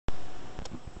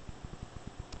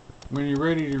When you're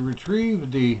ready to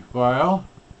retrieve the file,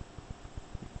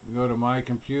 you go to My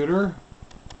Computer,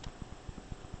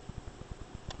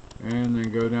 and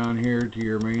then go down here to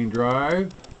your main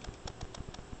drive,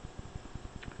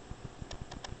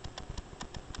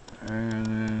 and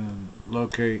then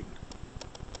locate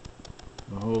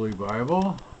the Holy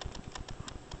Bible,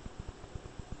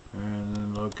 and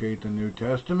then locate the New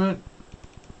Testament,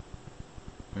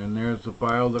 and there's the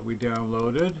file that we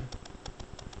downloaded,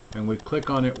 and we click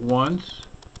on it once,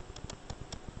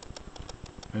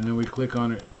 and then we click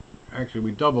on it, actually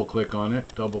we double click on it,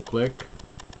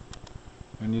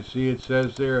 and you see it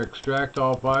says there, extract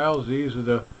all files. These are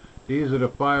the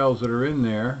files that are in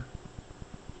there,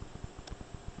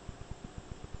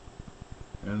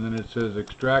 and then it says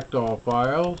extract all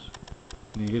files,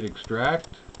 and you hit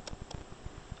extract,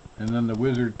 and then the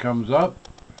wizard comes up.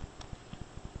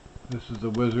 This is the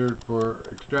wizard for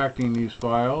extracting these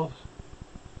files,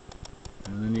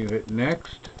 and then you hit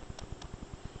next,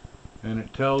 and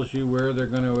it tells you where they're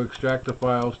going to extract the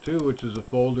files to, which is a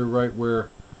folder right where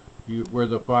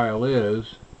the file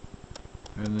is,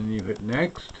 and then you hit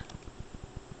next,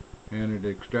 and it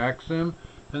extracts them,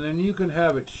 and then you can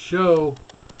have it show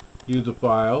you the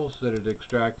files that it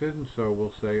extracted, and so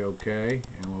we'll say OK,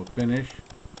 and we'll finish,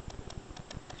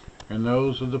 and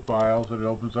those are the files. That it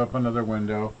opens up another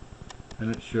window,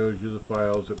 and it shows you the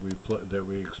files that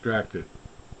we extracted.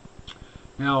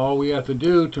 Now all we have to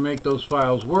do to make those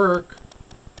files work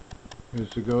is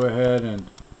to go ahead and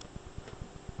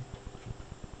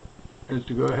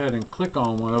click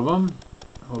on one of them.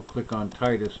 We'll click on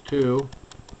Titus 2.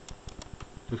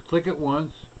 Just click it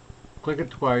once, click it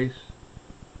twice.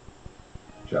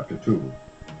 Chapter 2.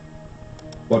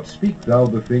 But speak thou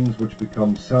the things which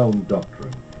become sound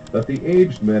doctrine, that the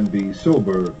aged men be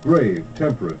sober, grave,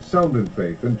 temperate, sound in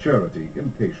faith, in charity,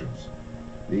 in patience.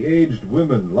 The aged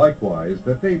women likewise,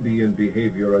 that they be in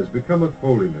behavior as becometh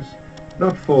holiness,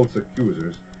 not false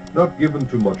accusers, not given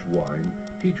to much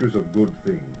wine, teachers of good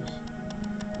things,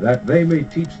 that they may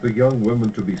teach the young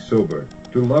women to be sober,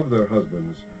 to love their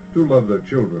husbands, to love their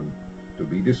children, to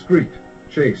be discreet,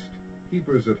 chaste,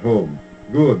 keepers at home,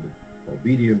 good,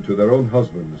 obedient to their own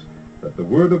husbands, that the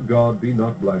word of God be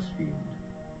not blasphemed.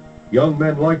 Young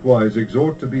men likewise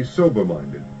exhort to be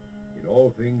sober-minded, in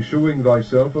all things shewing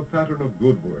thyself a pattern of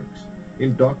good works,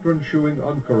 in doctrine shewing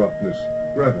uncorruptness,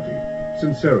 gravity,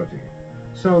 sincerity,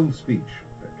 sound speech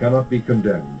that cannot be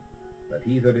condemned, that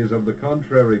he that is of the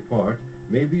contrary part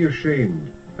may be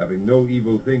ashamed, having no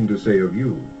evil thing to say of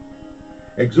you.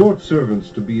 Exhort servants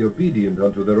to be obedient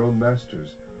unto their own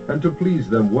masters, and to please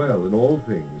them well in all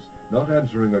things, not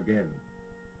answering again,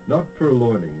 not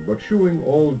purloining, but shewing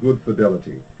all good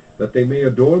fidelity, that they may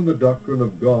adorn the doctrine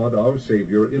of God our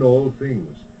Saviour in all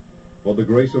things. For the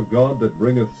grace of God that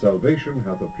bringeth salvation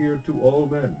hath appeared to all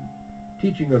men,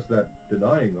 teaching us that,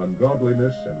 denying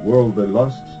ungodliness and worldly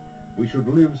lusts, we should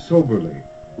live soberly,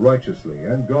 righteously,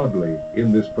 and godly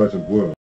in this present world.